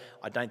 or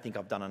I don't think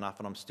I've done enough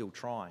and I'm still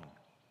trying.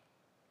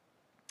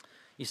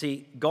 You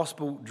see,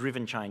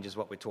 gospel-driven change is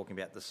what we're talking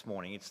about this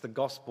morning. It's the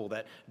gospel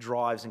that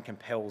drives and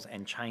compels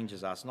and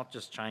changes us, not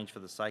just change for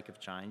the sake of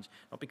change,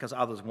 not because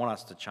others want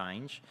us to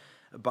change,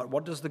 but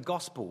what does the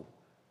gospel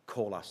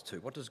call us to?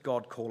 What does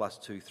God call us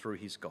to through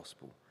his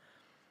gospel?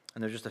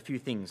 And there's just a few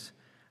things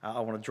I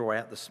want to draw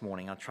out this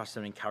morning. I trust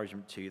an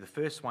encouragement to you. The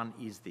first one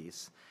is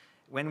this.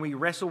 When we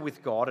wrestle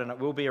with God, and it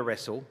will be a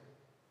wrestle,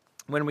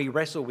 when we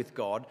wrestle with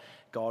God,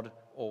 God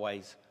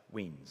always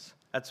wins.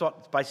 That's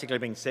what's basically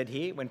being said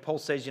here. When Paul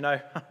says,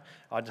 I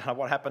don't know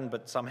what happened,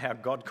 but somehow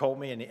God called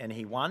me and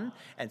he won,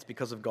 and it's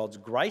because of God's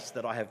grace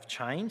that I have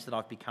changed, that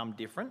I've become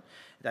different.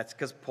 That's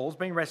because Paul's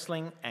been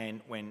wrestling,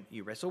 and when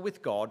you wrestle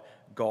with God,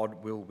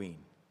 God will win.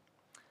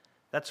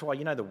 That's why,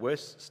 the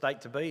worst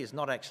state to be is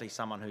not actually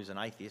someone who's an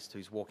atheist,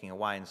 who's walking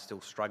away and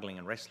still struggling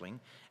and wrestling.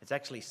 It's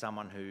actually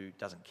someone who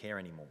doesn't care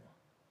anymore,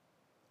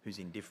 who's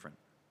indifferent.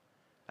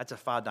 That's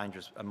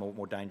a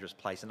more dangerous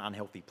place, an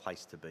unhealthy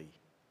place to be.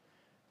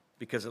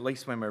 Because at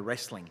least when we're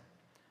wrestling,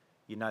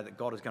 you know that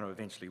God is going to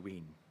eventually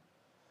win.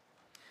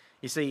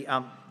 You see,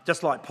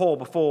 just like Paul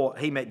before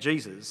he met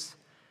Jesus,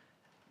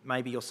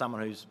 maybe you're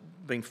someone who's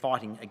been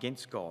fighting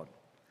against God.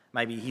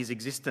 Maybe his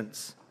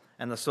existence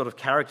and the sort of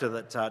character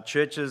that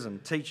churches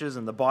and teachers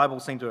and the Bible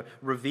seem to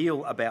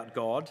reveal about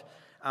God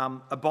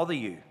bother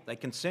you. They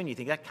concern you. You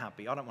think, that can't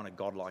be. I don't want a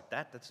God like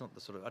that. That's not the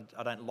sort of...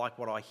 I don't like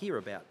what I hear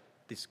about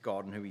this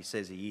God and who he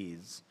says he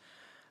is.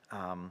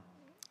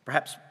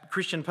 Perhaps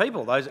Christian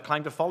people, those that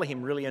claim to follow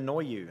him, really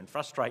annoy you and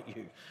frustrate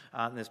you.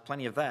 And there's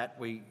plenty of that.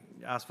 We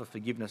ask for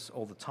forgiveness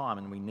all the time,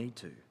 and we need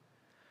to.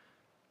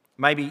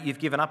 Maybe you've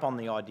given up on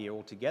the idea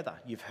altogether.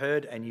 You've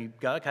heard and you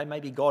go, okay,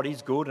 maybe God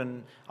is good,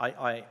 and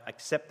I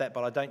accept that,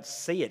 but I don't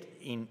see it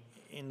in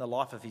the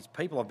life of his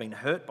people. I've been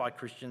hurt by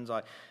Christians.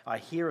 I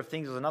hear of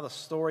things. There's another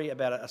story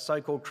about a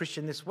so-called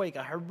Christian this week,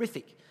 a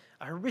horrific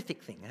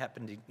thing that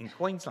happened in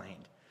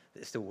Queensland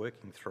that they're still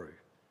working through.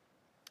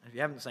 If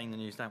you haven't seen the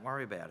news, don't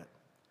worry about it.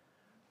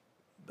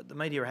 But the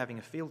media are having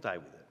a field day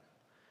with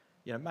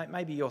it.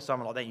 Maybe you're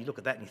someone like that, you look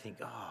at that and you think,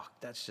 oh,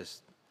 that's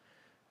just,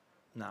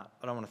 no,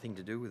 I don't want a thing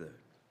to do with it.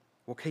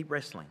 Well, keep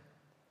wrestling.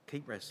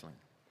 Keep wrestling.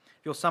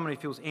 If you're someone who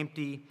feels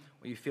empty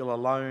or you feel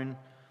alone,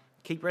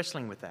 keep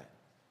wrestling with that.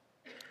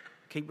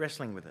 Keep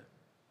wrestling with it.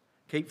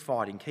 Keep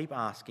fighting, keep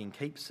asking,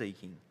 keep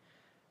seeking,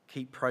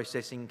 keep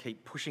processing,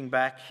 keep pushing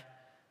back,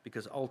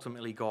 because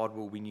ultimately God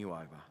will win you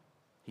over.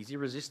 He's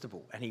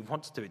irresistible, and he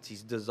wants to. It's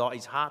his desire,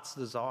 his heart's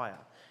desire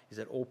is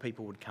that all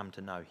people would come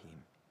to know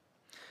him.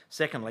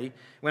 Secondly,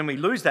 when we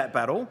lose that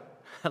battle,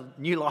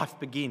 New life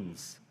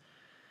begins.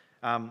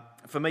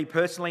 For me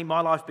personally,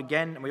 my life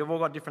began, and we've all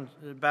got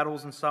different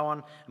battles and so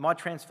on. My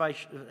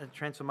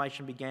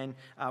transformation began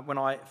when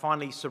I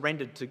finally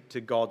surrendered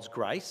to God's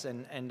grace,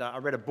 and I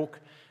read a book.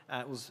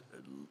 It was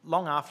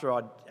long after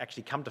I'd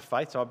actually come to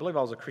faith, so I believe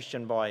I was a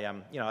Christian by,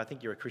 I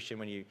think you're a Christian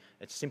when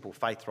it's simple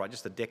faith, right?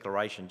 Just a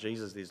declaration,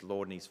 Jesus is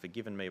Lord and he's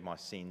forgiven me of my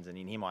sins, and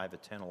in him I have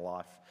eternal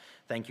life.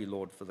 Thank you,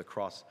 Lord, for the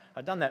cross.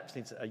 I'd done that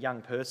since a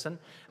young person,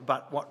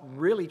 but what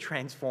really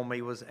transformed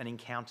me was an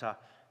encounter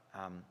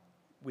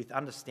with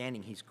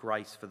understanding his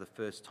grace for the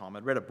first time.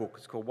 I'd read a book,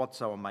 it's called What's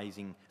So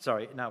Amazing.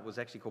 It was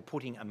actually called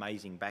Putting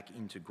Amazing Back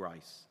into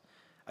Grace.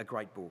 A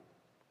great book.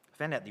 I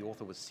found out the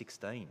author was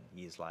 16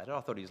 years later.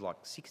 I thought he was like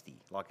 60,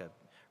 like a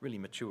really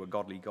mature,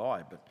 godly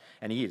guy.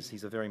 And he is.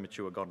 He's a very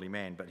mature, godly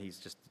man, but he's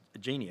just a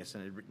genius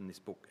and had written this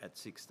book at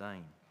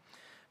 16.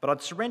 But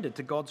I'd surrendered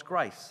to God's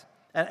grace.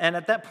 And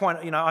at that point,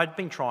 I'd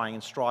been trying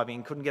and striving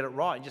and couldn't get it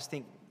right. And just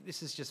think,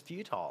 this is just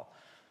futile.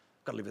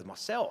 I've got to live with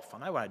myself.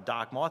 I know when I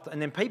dark my thoughts.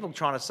 And then people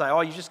trying to say,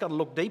 you just got to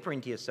look deeper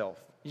into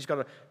yourself. You just got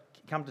to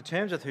come to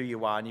terms with who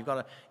you are, and you've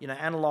got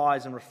to,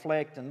 analyse and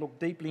reflect and look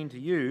deeply into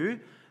you.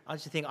 I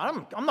just think,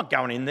 I'm not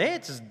going in there.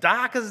 It's as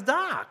dark as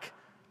dark.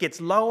 It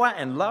gets lower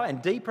and lower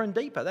and deeper.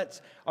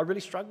 I really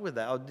struggled with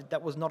that.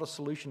 That was not a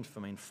solution for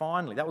me. And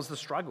finally, that was the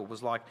struggle. It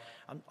was like,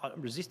 I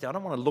resisted. I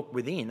don't want to look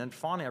within. And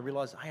finally I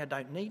realised, I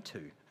don't need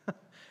to.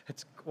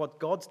 It's what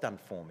God's done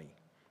for me.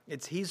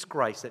 It's his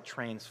grace that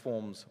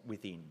transforms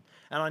within.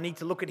 And I need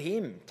to look at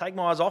him, take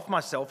my eyes off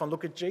myself and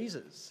look at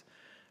Jesus.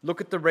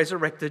 Look at the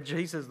resurrected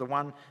Jesus, the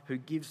one who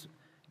gives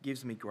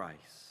me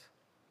grace.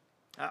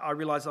 I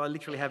realise I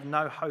literally have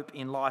no hope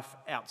in life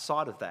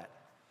outside of that.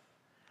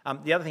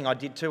 The other thing I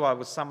did too, I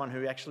was someone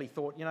who actually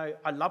thought,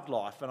 I loved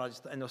life, and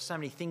there were so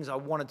many things I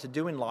wanted to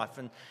do in life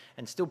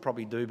and still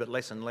probably do, but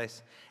less and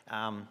less.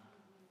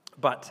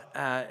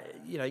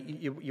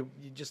 You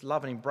just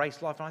love and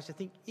embrace life. And I used to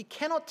think, you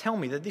cannot tell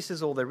me that this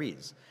is all there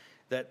is.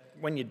 That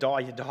when you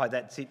die,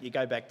 that's it. You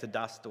go back to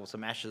dust or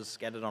some ashes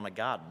scattered on a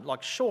garden.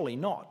 Like, surely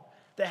not.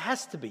 There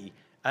has to be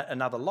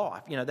another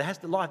life. There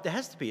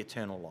has to be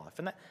eternal life.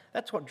 And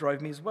that's what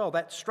drove me as well,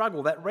 that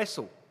struggle, that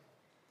wrestle.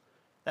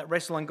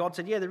 And God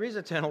said, there is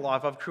eternal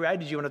life. I've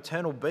created you an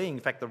eternal being. In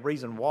fact, the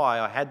reason why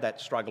I had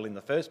that struggle in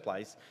the first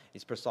place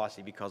is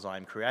precisely because I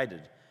am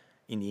created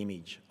in the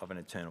image of an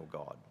eternal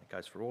God. It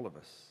goes for all of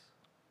us.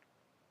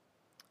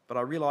 But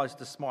I realised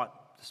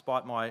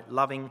despite my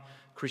loving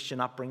Christian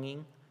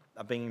upbringing,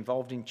 being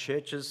involved in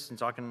churches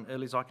since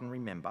early as I can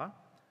remember,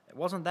 it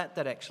wasn't that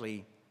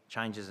actually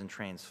changes and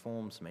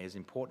transforms me, as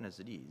important as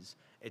it is.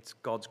 It's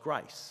God's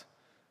grace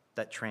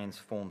that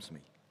transforms me.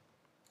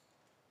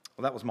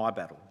 Well, that was my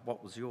battle.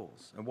 What was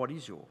yours? And what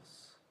is yours?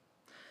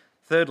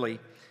 Thirdly,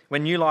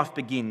 when new life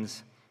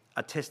begins,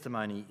 a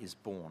testimony is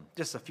born.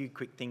 Just a few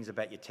quick things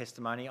about your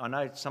testimony. I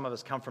know some of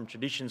us come from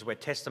traditions where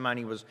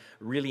testimony was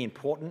really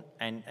important,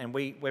 and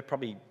we're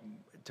probably,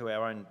 to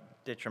our own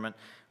detriment,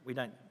 we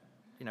don't,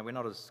 we're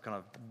not as kind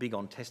of big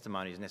on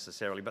testimonies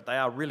necessarily, but they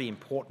are really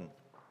important.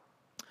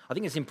 I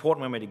think it's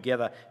important when we're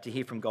together to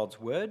hear from God's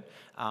word,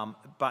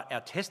 but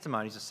our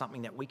testimonies are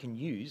something that we can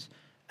use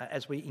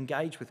as we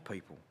engage with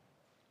people.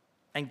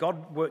 And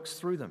God works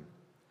through them.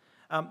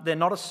 They're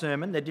not a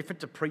sermon, they're different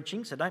to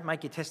preaching, so don't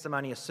make your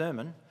testimony a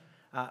sermon.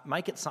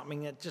 Make it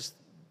something that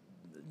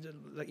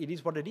it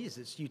is what it is.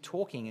 It's you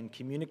talking and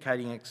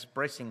communicating and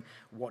expressing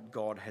what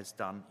God has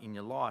done in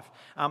your life.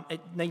 It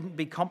needn't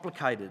be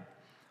complicated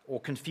or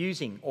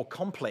confusing or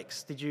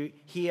complex. Did you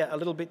hear a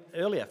little bit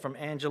earlier from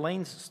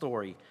Angeline's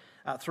story?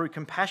 Through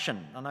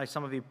compassion. I know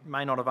some of you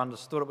may not have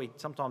understood it. We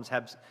sometimes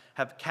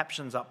have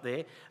captions up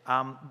there.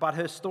 But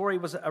her story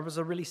was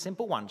a really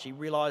simple one. She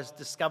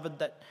discovered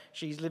that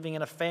she's living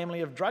in a family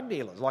of drug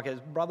dealers. Like her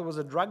brother was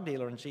a drug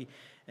dealer, and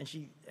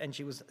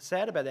she was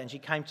sad about that. And she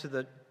came to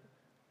the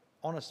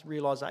honest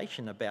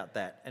realisation about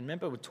that. And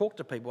remember, we talk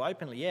to people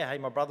openly. Hey,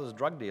 my brother's a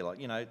drug dealer.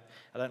 I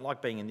don't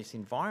like being in this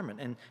environment.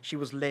 And she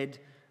was led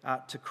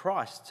to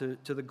Christ,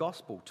 to the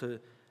gospel, to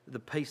the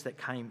peace that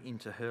came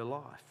into her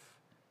life.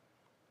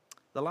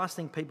 The last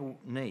thing people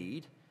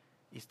need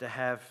is to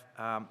have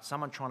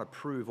someone trying to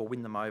prove or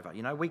win them over.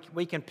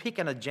 We can pick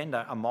an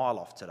agenda a mile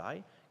off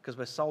today because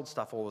we're sold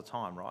stuff all the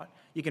time, right?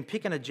 You can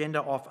pick an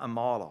agenda off a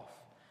mile off.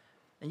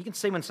 And you can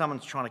see when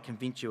someone's trying to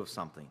convince you of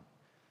something.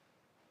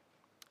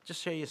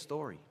 Just share your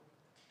story.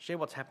 Share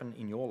what's happened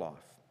in your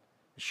life.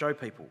 Show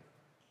people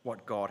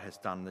what God has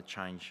done, the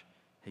change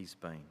he's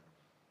been.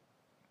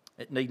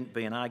 It needn't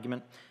be an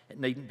argument. It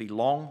needn't be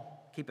long.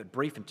 Keep it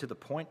brief and to the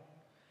point.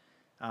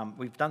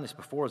 We've done this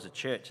before as a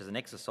church, as an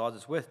exercise.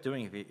 It's worth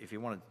doing if you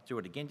want to do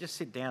it again. Just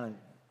sit down and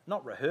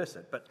not rehearse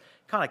it, but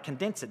kind of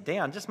condense it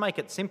down. Just make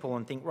it simple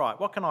and think, right,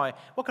 what could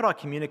I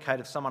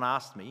communicate if someone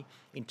asked me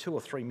in 2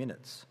 or 3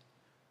 minutes?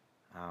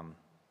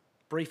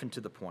 Brief and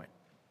to the point.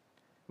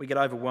 We get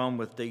overwhelmed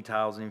with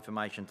details and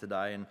information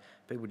today, and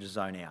people just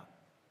zone out.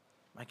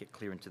 Make it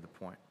clear and to the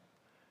point.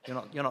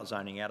 You're not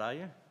zoning out, are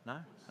you? No?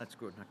 That's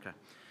good. Okay.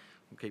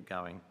 We'll keep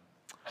going.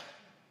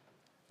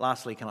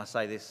 Lastly, can I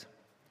say this?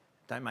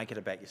 Don't make it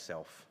about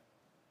yourself.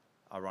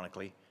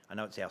 ironically. I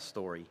know it's our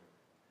story,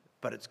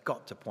 but it's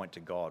got to point to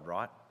God,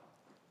 right?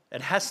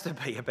 It has to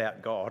be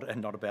about God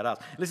and not about us.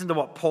 Listen to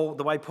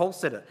the way Paul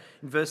said it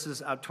in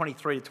verses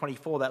 23 to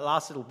 24. That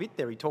last little bit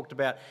there, he talked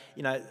about,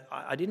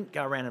 I didn't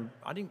go around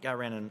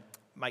and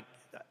make.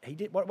 He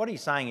did. What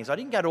he's saying is, I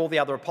didn't go to all the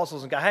other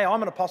apostles and go, hey,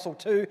 I'm an apostle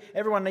too.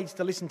 Everyone needs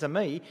to listen to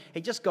me.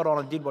 He just got on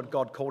and did what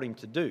God called him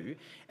to do,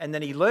 and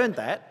then he learned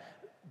that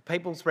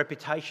people's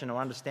reputation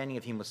or understanding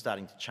of him was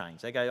starting to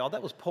change. They go, oh,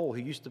 that was Paul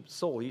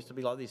Saul used to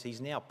be like this.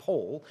 He's now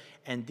Paul,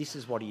 and this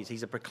is what he is.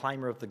 He's a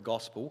proclaimer of the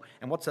gospel.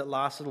 And what's that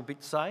last little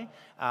bit say?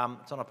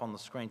 It's not up on the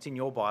screen. It's in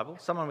your Bible.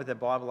 Someone with their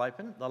Bible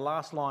open. The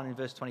last line in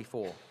verse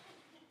 24.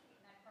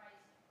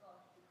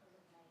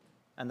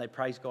 And they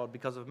praise God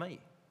because of me.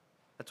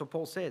 That's what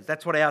Paul says.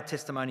 That's what our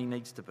testimony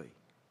needs to be.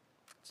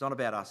 It's not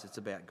about us, it's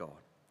about God.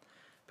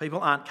 People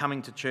aren't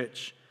coming to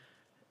church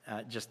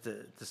just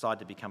to decide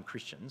to become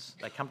Christians.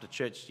 They come to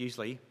church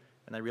usually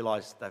and they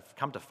realise they've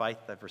come to faith,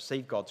 they've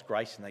received God's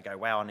grace, and they go,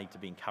 wow, I need to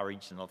be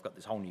encouraged and I've got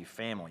this whole new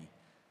family.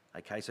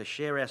 Okay, so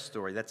share our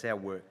story. That's our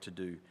work to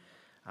do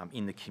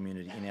in the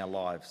community, in our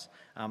lives.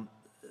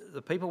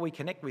 The people we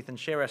connect with and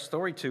share our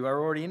story to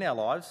are already in our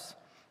lives.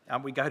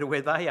 We go to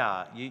where they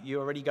are. You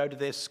already go to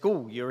their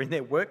school. You're in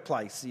their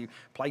workplace. You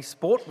play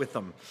sport with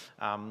them.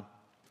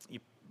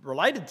 You're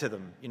related to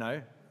them.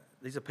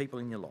 These are people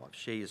in your life.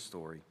 Share your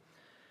story.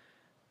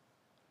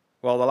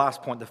 Well, the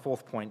last point, the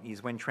fourth point,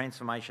 is when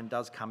transformation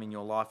does come in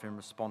your life in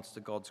response to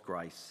God's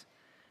grace,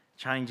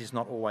 change is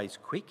not always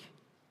quick,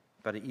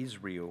 but it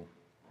is real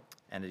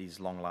and it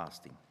is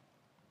long-lasting.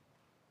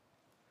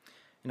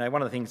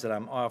 One of the things that I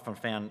often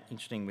found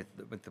interesting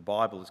with the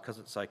Bible is because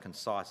it's so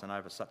concise and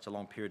over such a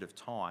long period of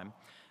time,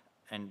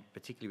 and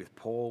particularly with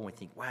Paul, we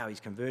think, wow, his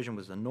conversion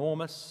was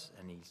enormous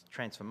and his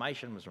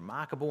transformation was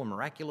remarkable and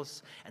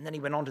miraculous, and then he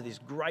went on to this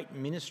great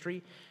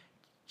ministry.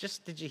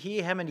 Did you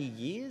hear how many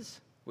years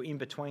were in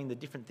between the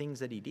different things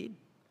that he did?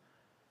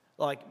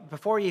 Like,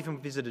 before he even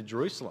visited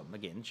Jerusalem,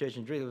 again, church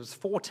in Jerusalem, it was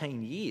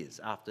 14 years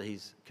after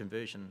his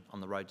conversion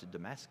on the road to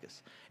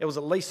Damascus. It was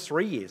at least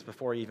 3 years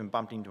before he even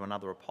bumped into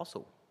another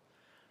apostle.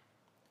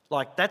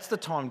 Like, that's the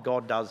time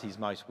God does his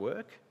most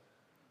work,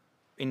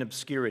 in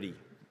obscurity.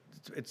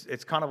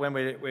 It's kind of when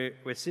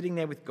we're sitting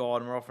there with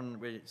God and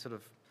we're sort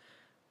of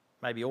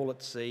maybe all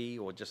at sea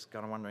or just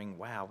kind of wondering,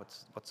 wow,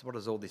 what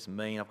does all this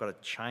mean? I've got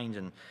to change,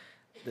 and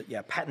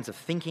patterns of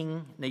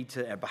thinking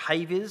our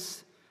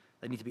behaviours,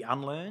 they need to be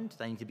unlearned,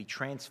 they need to be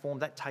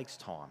transformed. That takes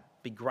time.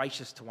 Be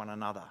gracious to one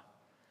another.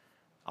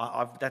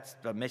 That's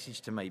the message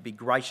to me. Be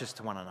gracious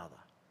to one another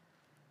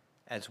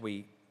as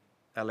we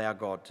allow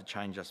God to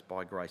change us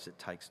by grace. It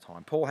takes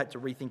time. Paul had to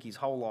rethink his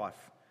whole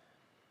life.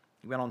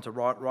 He went on to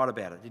write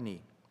about it, didn't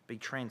he? Be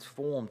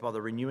transformed by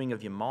the renewing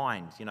of your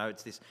mind.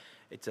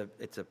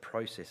 It's a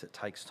process. It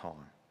takes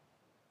time.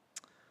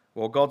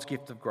 Well, God's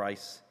gift of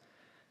grace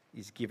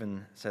is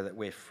given so that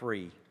we're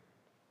free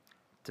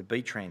to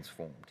be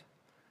transformed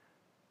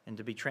and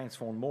to be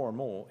transformed more and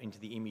more into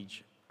the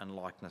image and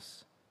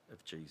likeness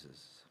of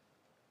Jesus.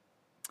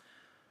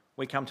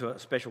 We come to a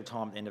special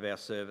time at the end of our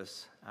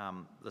service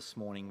this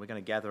morning. We're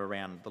going to gather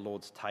around the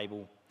Lord's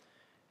table,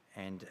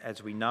 and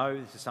as we know,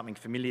 this is something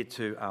familiar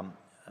to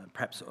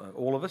perhaps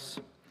all of us.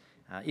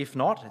 If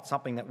not, it's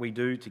something that we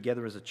do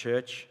together as a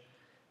church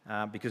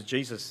because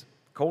Jesus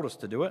called us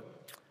to do it.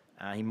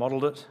 He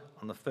modelled it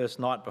on the first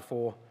night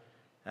before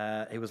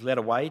he was led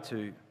away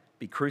to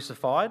be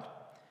crucified,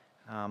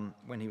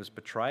 when he was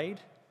betrayed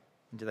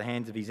into the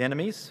hands of his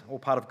enemies, all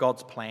part of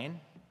God's plan,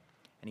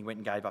 and he went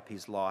and gave up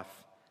his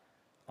life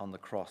on the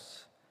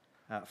cross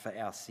for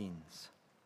our sins.